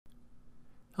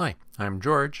Hi, I'm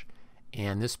George,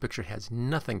 and this picture has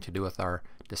nothing to do with our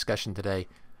discussion today.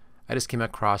 I just came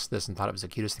across this and thought it was the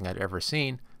cutest thing I'd ever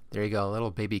seen. There you go, a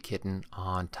little baby kitten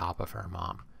on top of her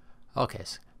mom. Okay,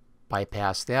 so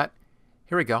bypass that.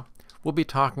 Here we go. We'll be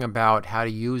talking about how to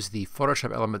use the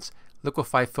Photoshop Elements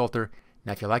Liquify filter.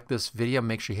 Now if you like this video,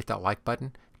 make sure you hit that like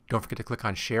button. Don't forget to click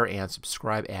on share and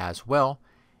subscribe as well.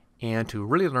 And to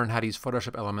really learn how to use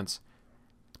Photoshop Elements,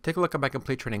 take a look at my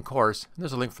complete training course, and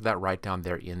there's a link for that right down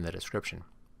there in the description.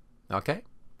 Okay,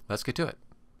 let's get to it.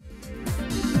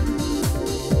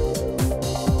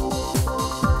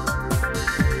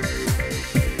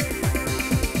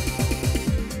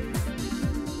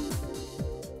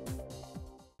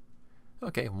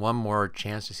 Okay, one more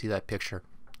chance to see that picture.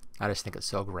 I just think it's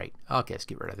so great. Okay, let's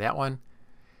get rid of that one.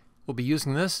 We'll be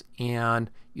using this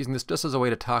just as a way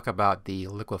to talk about the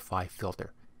Liquify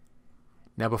filter.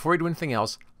 Now before we do anything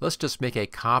else, let's just make a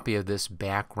copy of this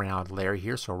background layer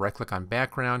here. So right click on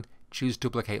background, choose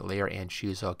duplicate layer and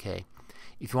choose OK.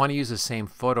 If you want to use the same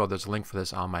photo, there's a link for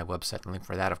this on my website. The link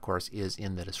for that of course is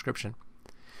in the description.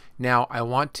 Now I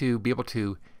want to be able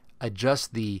to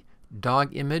adjust the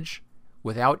dog image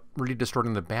without really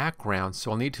distorting the background,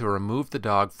 so I'll need to remove the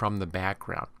dog from the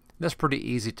background. That's pretty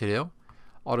easy to do.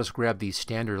 I'll just grab the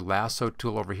standard lasso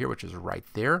tool over here, which is right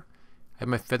there. I have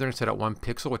my feathering set at 1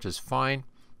 pixel, which is fine.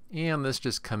 And let's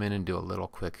just come in and do a little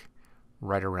quick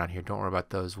right around here. Don't worry about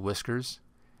those whiskers.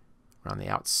 Around the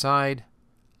outside,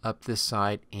 up this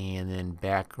side, and then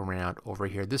back around over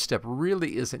here. This step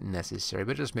really isn't necessary,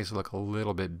 but it just makes it look a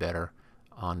little bit better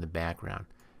on the background.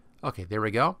 Okay, there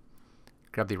we go.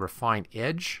 Grab the refine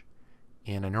edge,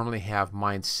 and I normally have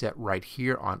mine set right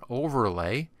here on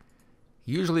overlay.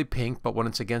 Usually pink, but when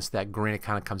it's against that green, it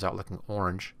kind of comes out looking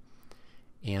orange.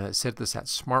 And let's set this at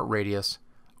smart radius.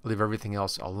 I'll leave everything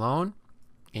else alone.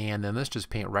 And then let's just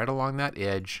paint right along that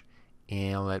edge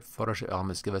and let Photoshop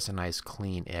Elements give us a nice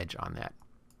clean edge on that.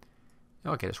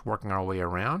 Okay, just working our way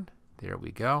around. There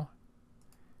we go.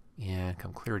 And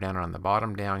come clear down on the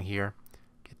bottom down here.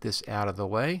 Get this out of the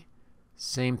way.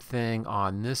 Same thing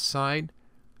on this side.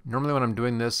 Normally when I'm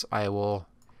doing this, I will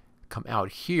come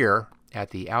out here at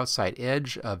the outside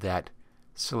edge of that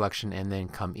selection and then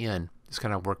come in. Just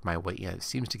kind of work my way in. It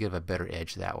seems to give a better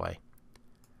edge that way.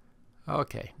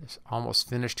 Okay, it's almost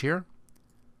finished here.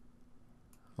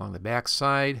 Along the back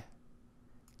side.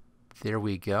 There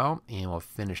we go. And we'll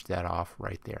finish that off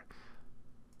right there.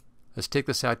 Let's take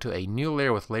this out to a new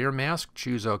layer with layer mask.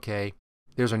 Choose OK.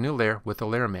 There's a new layer with the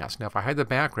layer mask. Now if I hide the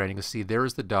background, you can see there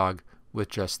is the dog with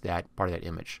just that part of that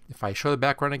image. If I show the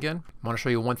background again, I want to show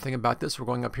you one thing about this. We're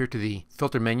going up here to the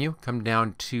filter menu, come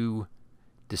down to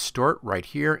distort right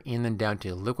here, and then down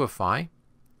to liquify.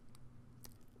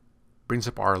 Brings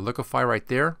up our liquify right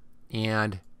there,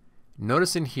 and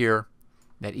notice in here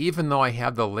that even though I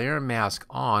have the layer mask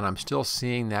on, I'm still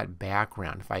seeing that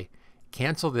background. If I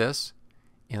cancel this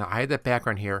and I hide that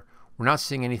background here, we're not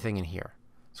seeing anything in here.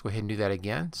 Let's go ahead and do that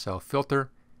again. So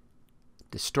filter,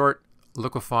 distort,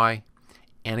 liquify,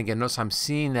 and again notice I'm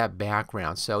seeing that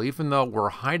background. So even though we're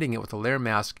hiding it with the layer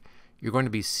mask, you're going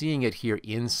to be seeing it here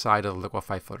inside of the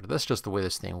liquify filter. That's just the way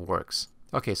this thing works.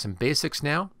 Okay, some basics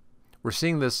now. We're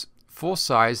seeing this full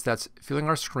size that's filling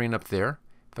our screen up there.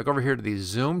 If I go over here to the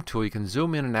zoom tool, you can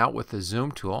zoom in and out with the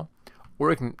zoom tool, or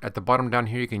you can, at the bottom down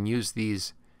here, you can use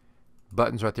these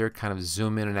buttons right there, kind of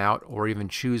zoom in and out, or even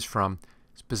choose from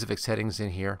specific settings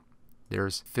in here.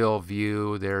 There's fill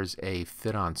view, there's a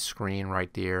fit on screen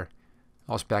right there.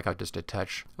 I'll just back out just a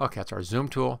touch. Okay, that's our zoom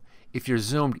tool. If you're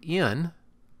zoomed in,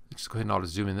 let's go ahead and I'll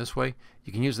just zoom in this way.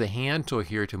 You can use the hand tool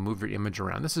here to move your image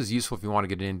around. This is useful if you want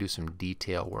to get in and do some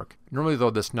detail work. Normally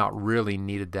though, that's not really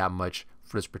needed that much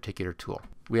for this particular tool.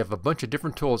 We have a bunch of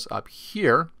different tools up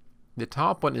here. The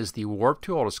top one is the warp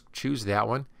tool. I'll just choose that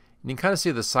one. And you can kind of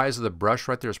see the size of the brush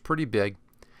right there is pretty big.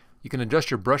 You can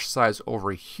adjust your brush size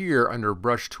over here under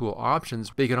brush tool options,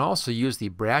 but you can also use the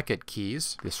bracket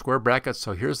keys, the square brackets.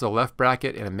 So here's the left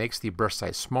bracket and it makes the brush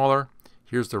size smaller.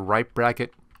 Here's the right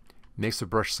bracket, makes the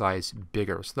brush size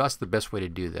bigger. So that's the best way to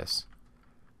do this.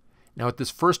 Now what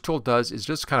this first tool does is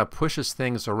just kind of pushes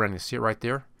things around. You see it right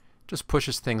there? Just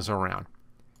pushes things around.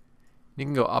 You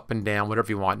can go up and down,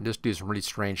 whatever you want, and just do some really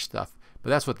strange stuff. But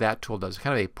that's what that tool does,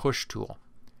 kind of a push tool.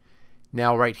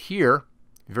 Now right here,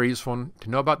 very useful to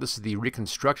know about, this is the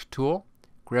reconstruct tool.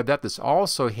 Grab that. This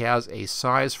also has a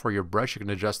size for your brush. You can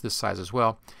adjust this size as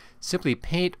well. Simply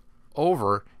paint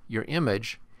over your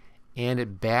image and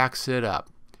it backs it up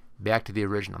back to the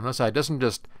original. Notice how it doesn't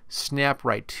just snap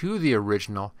right to the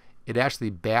original, it actually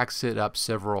backs it up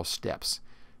several steps.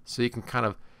 So you can kind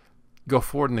of go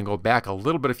forward and then go back a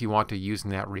little bit if you want to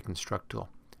using that reconstruct tool.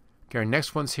 Okay, our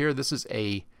next one's here. This is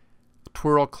a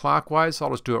twirl clockwise. So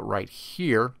I'll just do it right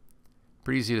here.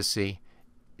 Pretty easy to see.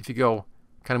 If you go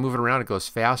kind of move it around, it goes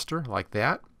faster like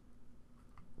that.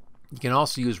 You can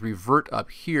also use revert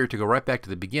up here to go right back to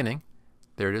the beginning.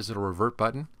 There it is, a little revert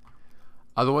button.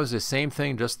 Otherwise, the same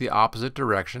thing, just the opposite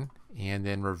direction, and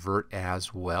then revert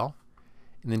as well.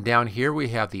 And then down here we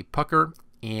have the pucker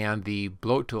and the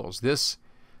bloat tools. This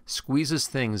squeezes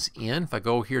things in. If I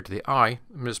go here to the eye,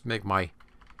 I'm going to just make my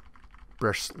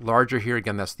brush larger here.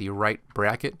 Again, that's the right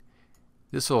bracket.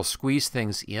 This will squeeze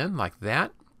things in like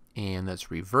that, and let's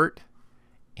revert.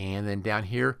 And then down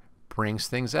here brings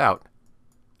things out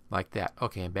like that.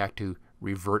 Okay, and back to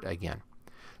revert again.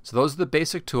 So those are the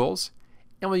basic tools,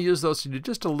 and we'll use those to do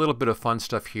just a little bit of fun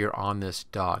stuff here on this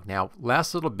dog. Now,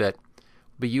 last little bit,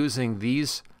 we'll be using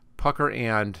these pucker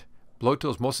and bloat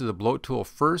tools, mostly the bloat tool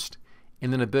first,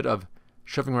 and then a bit of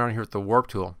shoving around here with the warp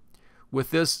tool.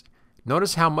 With this,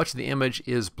 notice how much the image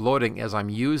is bloating as I'm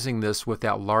using this with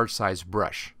that large size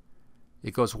brush.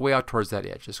 It goes way out towards that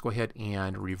edge. Just go ahead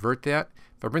and revert that.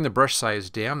 If I bring the brush size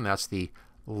down, that's the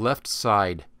left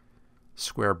side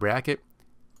square bracket.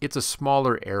 It's a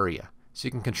smaller area. So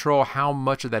you can control how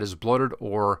much of that is bloated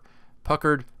or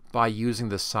puckered by using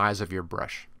the size of your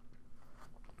brush.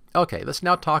 Okay, let's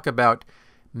now talk about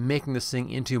making this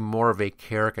thing into more of a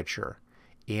caricature.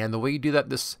 And the way you do that,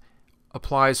 this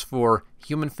applies for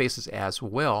human faces as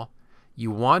well. You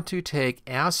want to take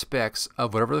aspects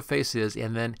of whatever the face is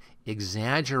and then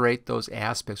exaggerate those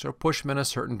aspects or push them in a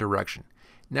certain direction.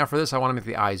 Now for this, I want to make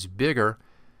the eyes bigger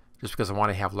just because I want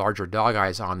to have larger dog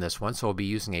eyes on this one, so we'll be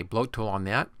using a bloat tool on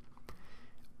that.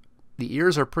 The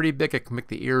ears are pretty big. I can make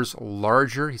the ears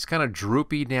larger. He's kind of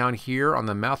droopy down here on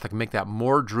the mouth. I can make that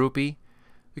more droopy.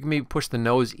 We can maybe push the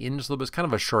nose in just a little bit. It's kind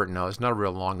of a short nose, not a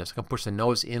real long nose. I can push the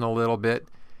nose in a little bit.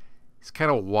 It's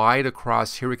kind of wide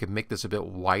across here. We can make this a bit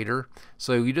wider.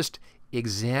 So you just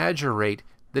exaggerate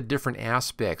the different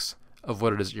aspects of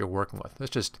what it is that you're working with.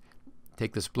 Let's just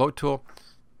take this bloat tool.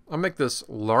 I'll make this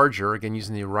larger, again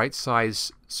using the right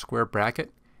size square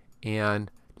bracket, and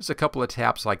just a couple of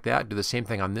taps like that. Do the same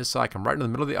thing on this side. Come right in the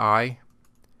middle of the eye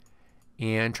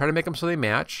and try to make them so they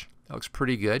match. That looks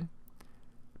pretty good.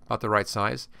 About the right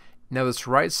size. Now this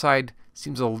right side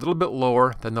seems a little bit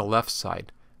lower than the left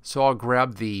side. So I'll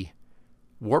grab the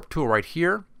warp tool right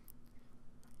here,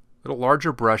 a little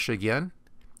larger brush again,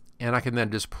 and I can then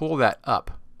just pull that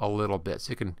up a little bit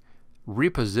so you can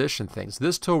reposition things.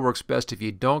 This tool works best if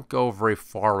you don't go very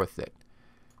far with it.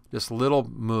 Just little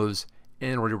moves,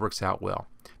 and it really works out well.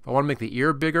 If I want to make the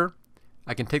ear bigger,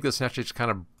 I can take this and actually just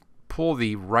kind of pull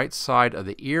the right side of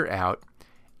the ear out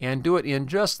and do it in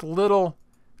just little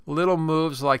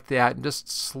moves like that, and just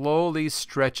slowly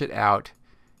stretch it out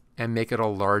and make it a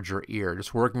larger ear.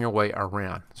 Just working your way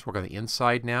around. Let's work on the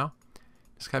inside now.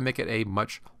 Just kind of make it a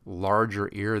much larger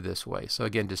ear this way. So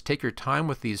again, just take your time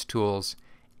with these tools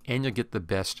and you'll get the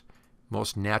best,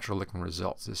 most natural looking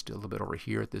results. Let's do a little bit over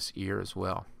here at this ear as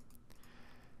well.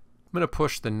 I'm going to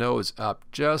push the nose up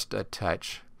just a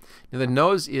touch. Now the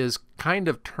nose is kind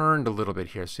of turned a little bit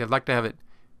here, so I'd like to have it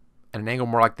at an angle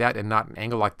more like that and not an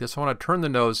angle like this. I want to turn the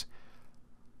nose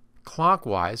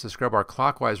clockwise. Let's grab our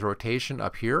clockwise rotation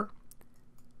up here,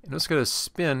 and it's going to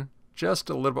spin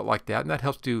just a little bit like that, and that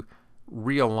helps to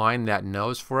realign that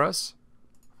nose for us.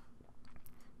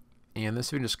 And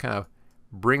this we can just kind of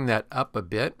bring that up a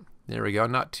bit. There we go,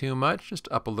 not too much, just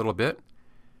up a little bit.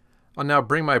 I'll now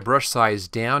bring my brush size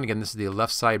down. Again, this is the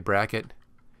left side bracket,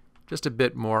 just a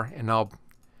bit more, and I'll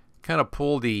kind of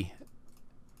pull the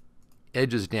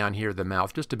edges down here of the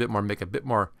mouth just a bit more, make a bit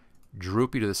more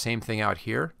droopy. Do the same thing out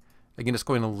here. Again, just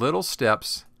going in little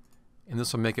steps, and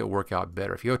this will make it work out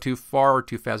better. If you go too far or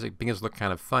too fast, it begins to look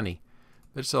kind of funny.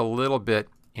 But just a little bit,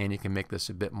 and you can make this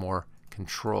a bit more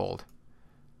controlled.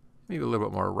 Maybe a little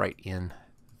bit more right in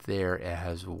there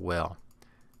as well.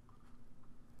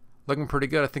 Looking pretty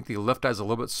good. I think the left eye is a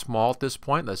little bit small at this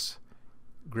point. Let's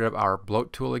grab our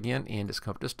bloat tool again and just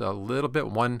come up just a little bit.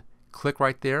 One click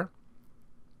right there.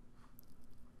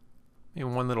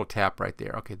 And one little tap right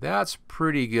there. Okay, that's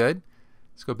pretty good.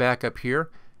 Let's go back up here.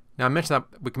 Now I mentioned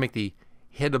that we can make the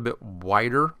head a bit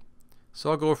wider. So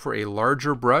I'll go for a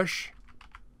larger brush.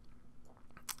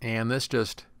 And let's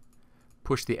just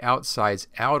push the outsides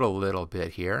out a little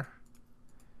bit here.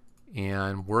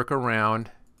 And work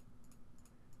around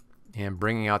and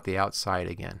bringing out the outside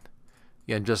again.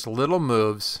 Again, just little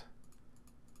moves.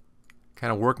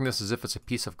 Kind of working this as if it's a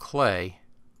piece of clay.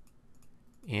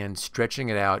 And stretching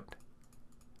it out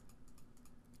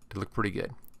to look pretty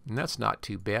good. And that's not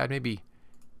too bad. Maybe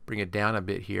bring it down a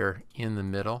bit here in the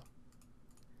middle.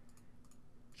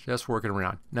 Just working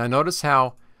around. Now notice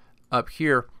how up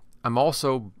here I'm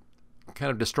also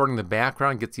kind of distorting the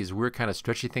background, gets these weird kind of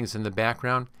stretchy things in the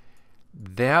background.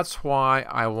 That's why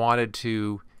I wanted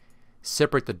to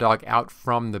separate the dog out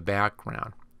from the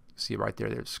background. See right there,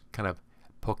 there's kind of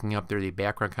poking up there, the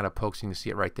background kind of pokes, you can see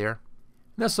it right there.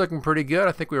 And that's looking pretty good.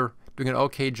 I think we were doing an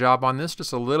okay job on this,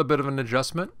 just a little bit of an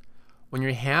adjustment. When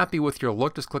you're happy with your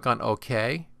look, just click on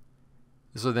OK.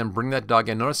 This will then bring that dog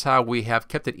in. Notice how we have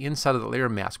kept it inside of the layer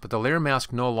mask, but the layer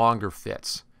mask no longer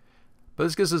fits. But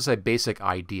this gives us a basic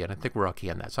idea, and I think we're okay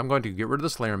on that. So I'm going to get rid of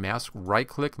this layer mask, right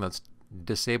click, and let's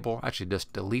disable, actually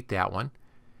just delete that one.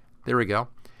 There we go.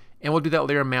 And we'll do that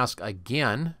layer mask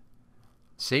again.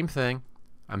 Same thing.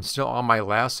 I'm still on my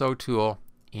lasso tool,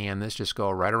 and this just go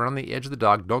right around the edge of the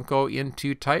dog. Don't go in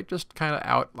too tight, just kind of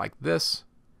out like this.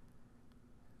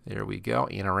 There we go,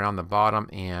 and around the bottom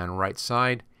and right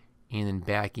side, and then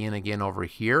back in again over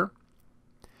here.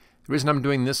 The reason I'm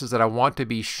doing this is that I want to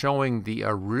be showing the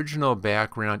original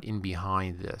background in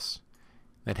behind this.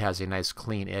 That has a nice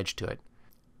clean edge to it.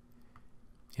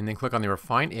 And then click on the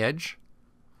Refine Edge.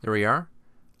 There we are.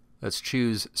 Let's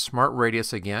choose Smart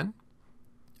Radius again.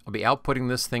 I'll be outputting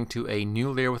this thing to a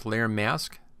new layer with layer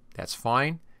mask. That's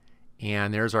fine.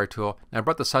 And there's our tool. Now I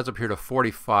brought the size up here to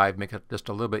 45, make it just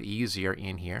a little bit easier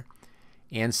in here.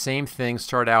 And same thing,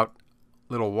 start out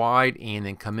a little wide and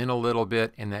then come in a little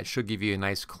bit, and that should give you a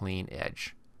nice clean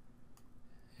edge.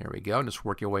 There we go. Just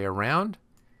work your way around.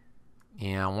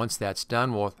 And once that's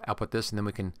done, we'll output this, and then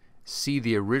we can see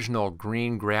the original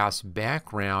green grass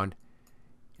background.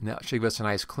 And that should give us a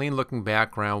nice clean looking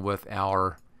background with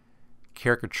our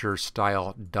caricature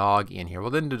style dog in here. We'll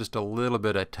then do just a little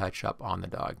bit of touch up on the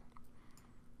dog.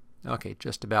 Okay,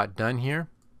 just about done here.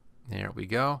 There we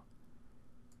go.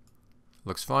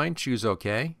 Looks fine. Choose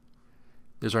OK.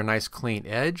 There's our nice clean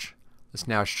edge. Let's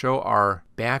now show our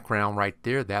background right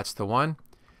there. That's the one.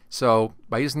 So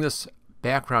by using this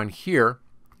background here,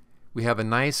 we have a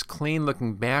nice clean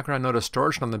looking background, no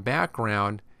distortion on the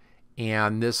background,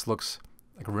 and this looks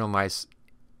like a real nice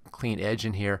clean edge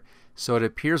in here. So it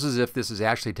appears as if this is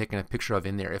actually taken a picture of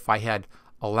in there. If I had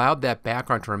allowed that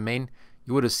background to remain,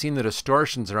 you would have seen the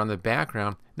distortions around the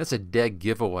background. That's a dead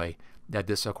giveaway that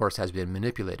this, of course, has been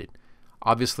manipulated.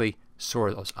 Obviously, so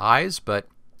are those eyes, but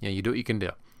you do what you can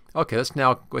do. Okay, let's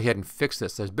now go ahead and fix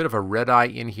this. There's a bit of a red eye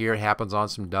in here. It happens on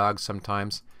some dogs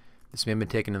sometimes. This may have been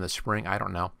taken in the spring. I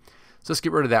don't know. So let's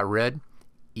get rid of that red.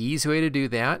 Easy way to do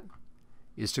that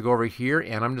is to go over here,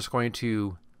 and I'm just going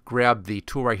to grab the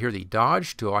tool right here, the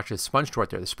Dodge tool, actually the sponge tool right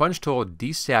there. The sponge tool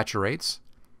desaturates,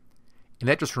 and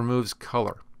that just removes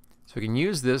color. So we can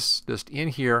use this just in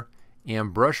here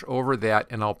and brush over that,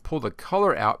 and I'll pull the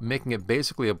color out, making it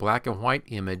basically a black and white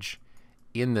image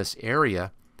in this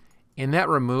area, and that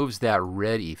removes that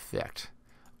red effect.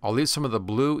 I'll leave some of the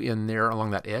blue in there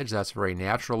along that edge. That's very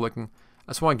natural looking.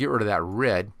 I just want to get rid of that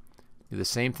red. Do the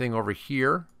same thing over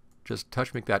here. Just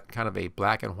make that kind of a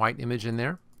black and white image in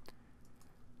there.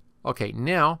 Okay,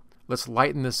 now let's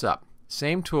lighten this up.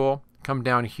 Same tool, come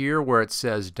down here where it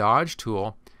says Dodge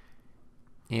tool,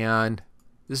 and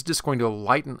this is just going to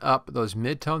lighten up those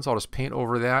midtones. I'll just paint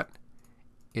over that.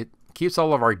 It keeps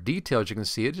all of our details. You can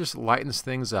see it just lightens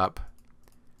things up,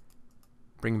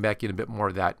 bring back in a bit more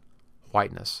of that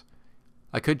whiteness.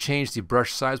 I could change the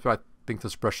brush size, but I think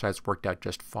this brush size worked out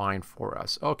just fine for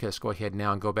us. Okay, let's go ahead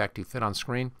now and go back to fit on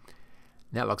screen.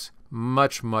 That looks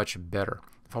much, much better.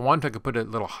 If I wanted to, I could put a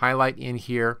little highlight in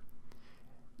here,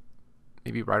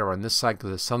 maybe right over on this side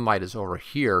because the sunlight is over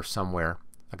here somewhere.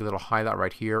 Like a little highlight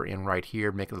right here and right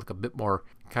here, make it look a bit more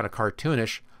kind of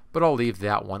cartoonish, but I'll leave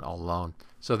that one alone.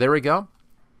 So there we go.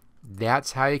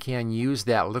 That's how you can use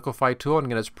that Liquify tool. And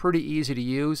again, it's pretty easy to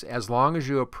use as long as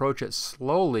you approach it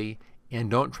slowly and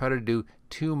don't try to do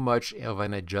too much of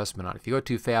an adjustment on it. If you go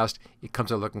too fast, it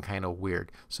comes out looking kind of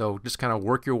weird. So just kind of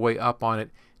work your way up on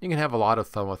it. You can have a lot of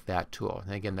fun with that tool.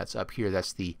 And again, that's up here.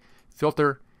 That's the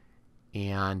filter,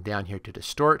 and down here to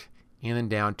distort, and then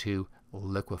down to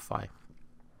liquify.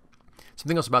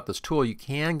 Something else about this tool, you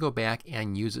can go back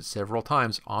and use it several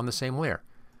times on the same layer.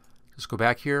 Just go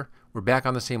back here. We're back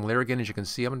on the same layer again. As you can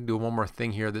see, I'm going to do one more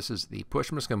thing here. This is the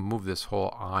push. I'm just going to move this whole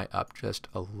eye up just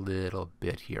a little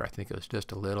bit here. I think it was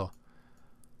just a little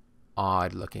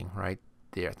odd looking right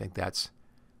there. I think that's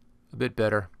a bit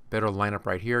better. Better lineup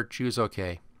right here. Choose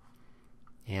OK.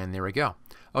 And there we go.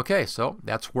 Okay, so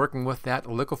that's working with that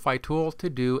Liquify tool to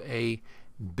do a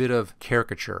bit of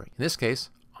caricature. In this case,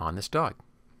 on this dog.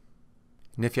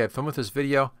 And if you had fun with this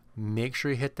video, make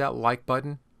sure you hit that like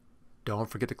button. Don't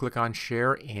forget to click on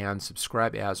share and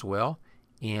subscribe as well.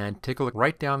 And take a look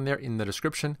right down there in the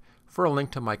description for a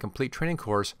link to my complete training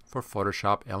course for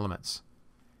Photoshop Elements.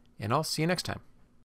 And I'll see you next time.